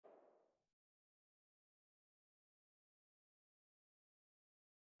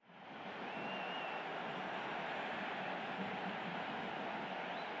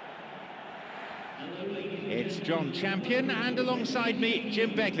It's John Champion and alongside me,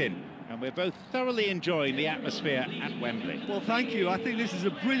 Jim Beglin. And we're both thoroughly enjoying the atmosphere at Wembley. Well, thank you. I think this is a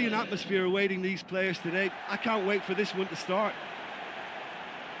brilliant atmosphere awaiting these players today. I can't wait for this one to start.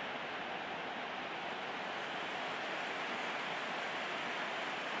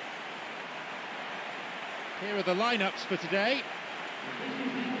 Here are the lineups for today.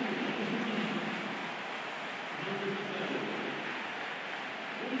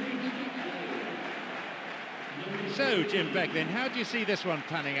 So, Jim Beglin, how do you see this one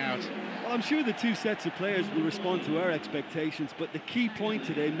panning out? Well, I'm sure the two sets of players will respond to our expectations, but the key point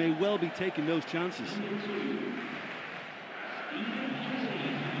today may well be taking those chances.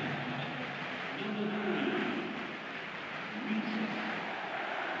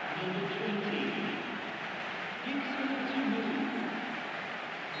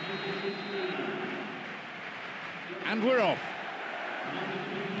 And we're off.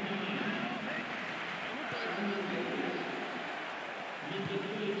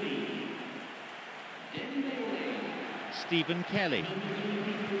 Stephen Kelly.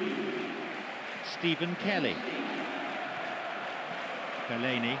 Stephen Kelly.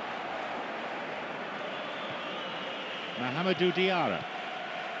 Fellaini. Mahamadou Diarra.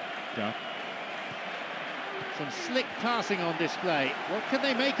 Duff. Some slick passing on display. What can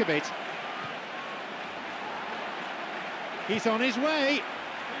they make of it? He's on his way.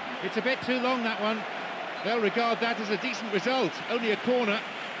 It's a bit too long, that one. They'll regard that as a decent result. Only a corner.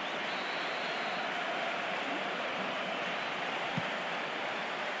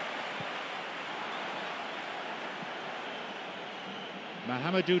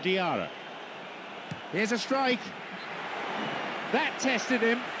 Mahamadou Diarra. Here's a strike. That tested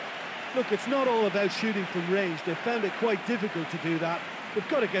him. Look, it's not all about shooting from range. They found it quite difficult to do that. They've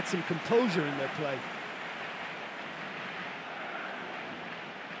got to get some composure in their play.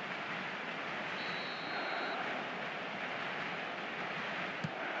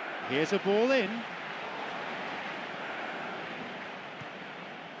 Here's a ball in.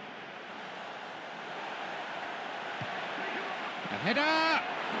 A header!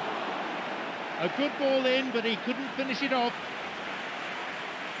 A good ball in, but he couldn't finish it off.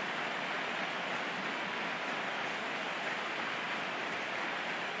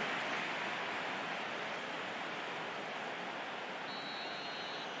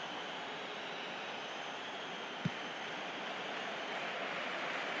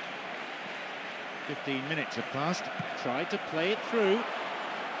 "15 minutes have passed, tried to play it through.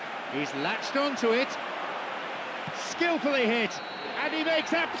 He's latched onto it. Skillfully hit, and he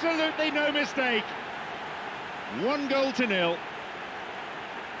makes absolutely no mistake. 1-0.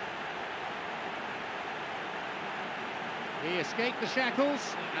 He escaped the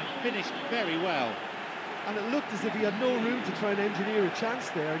shackles and finished very well. And it looked as if he had no room to try and engineer a chance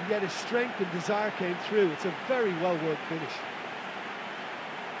there, and yet his strength and desire came through. It's a very well-worked finish.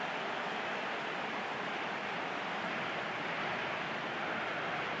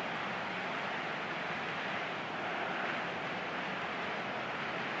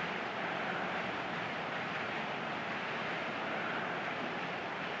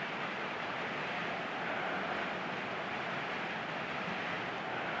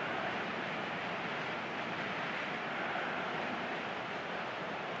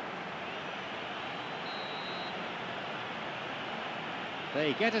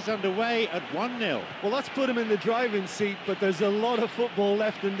 They get us underway at 1-0. Well, that's put him in the driving seat, but there's a lot of football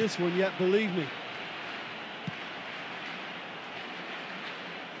left in this one yet, believe me.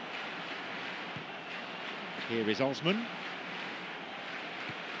 Here is Osman.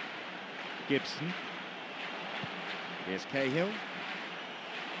 Gibson. Here's Cahill.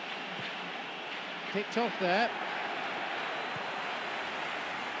 Picked off there.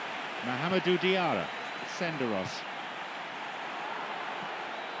 Mahamadou Diarra. Senderos.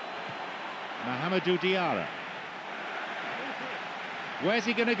 Mahamadou Diarra. Where's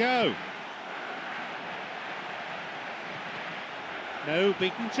he going to go? No,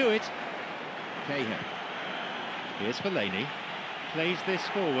 beaten to it. Cahill. Here's Fellaini. Plays this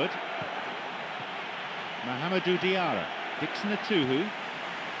forward. Mahamadou Diarra. Dixon Atuhu.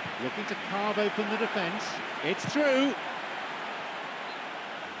 Looking to carve open the defence. It's through.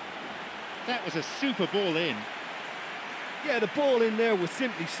 That was a super ball in. Yeah, the ball in there was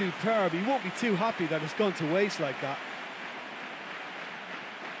simply superb. He won't be too happy that it's gone to waste like that.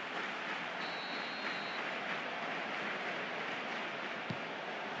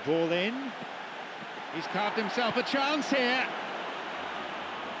 Ball in. He's carved himself a chance here.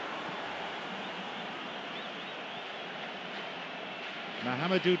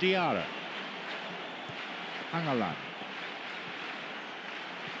 Mahamadou Diarra. Hangalan.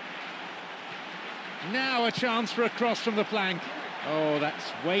 Now a chance for a cross from the flank. Oh,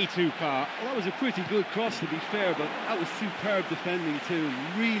 that's way too far. Well, that was a pretty good cross, to be fair, but that was superb defending too.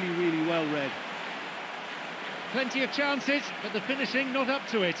 Really, really well read. Plenty of chances, but the finishing not up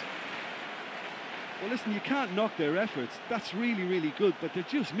to it. Well, listen, you can't knock their efforts. That's really, really good, but they're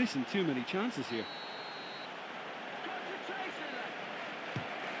just missing too many chances here.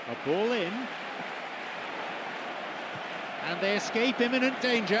 A ball in. And they escape imminent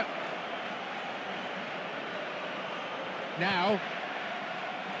danger. Now,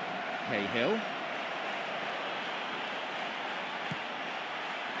 Cahill.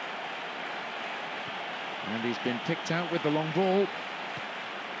 And he's been picked out with the long ball.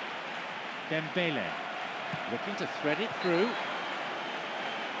 Dembele looking to thread it through.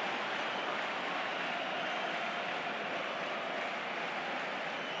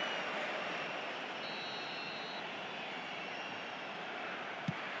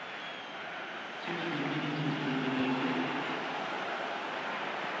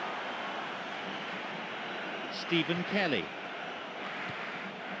 Stephen Kelly.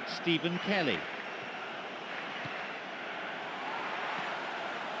 Stephen Kelly.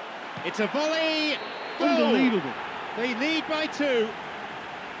 It's a volley! Unbelievable. Oh, they lead by 2.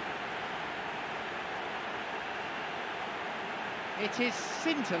 It is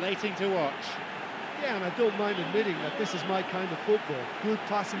scintillating to watch. Yeah, and I don't mind admitting that this is my kind of football. Good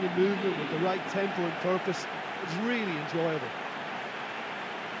passing and movement with the right tempo and purpose. It's really enjoyable.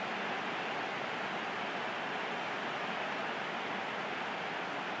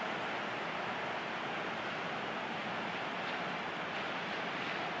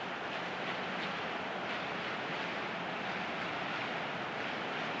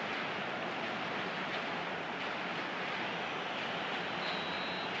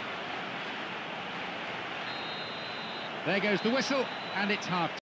 There goes the whistle, and it's half.